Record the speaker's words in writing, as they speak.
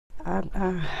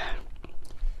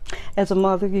As a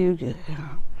mother, you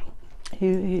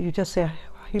just say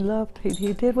he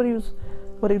did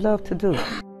what he loved to do.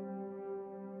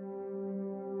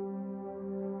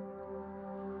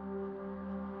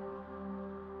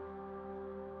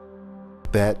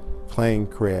 That plane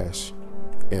crash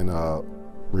in a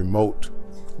remote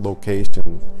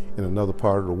location in another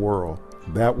part of the world,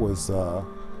 that was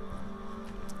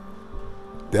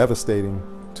devastating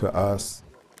to us.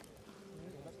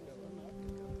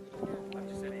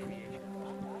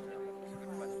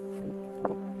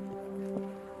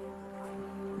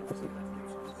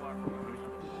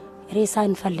 ሬሳ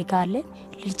እንፈልጋለን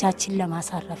ልጃችን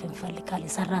ለማሳረፍ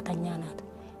እንፈልጋለን ሰራተኛ ናት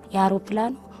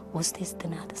የአውሮፕላኑ ሆስቴስ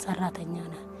ናት ሰራተኛ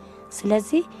ናት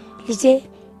ስለዚህ ልጄ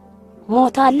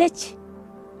ሞታለች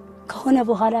ከሆነ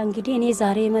በኋላ እንግዲህ እኔ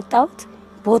ዛሬ የመጣሁት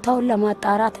ቦታውን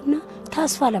ለማጣራትና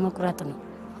ተስፋ ለመቁረጥ ነው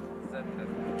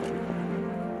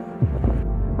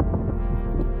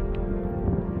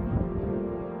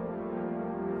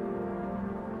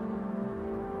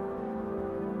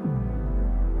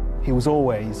He was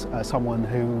always someone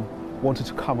who wanted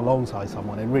to come alongside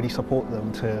someone and really support them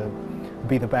to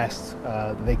be the best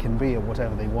that they can be at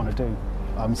whatever they want to do.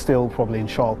 I'm still probably in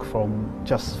shock from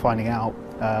just finding out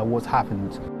what's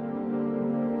happened.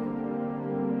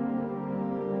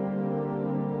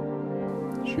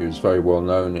 She was very well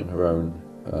known in her own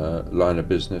line of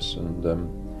business, and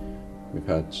we've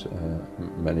had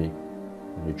many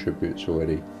tributes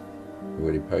already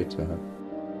paid to her.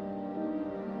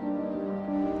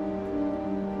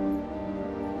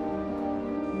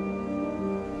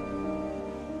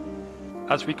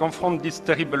 As we confront this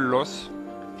terrible loss,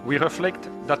 we reflect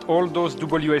that all those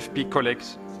WFP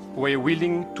colleagues were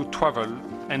willing to travel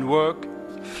and work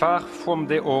far from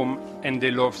their home and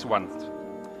their loved ones,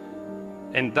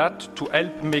 and that to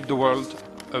help make the world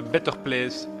a better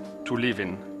place to live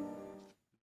in.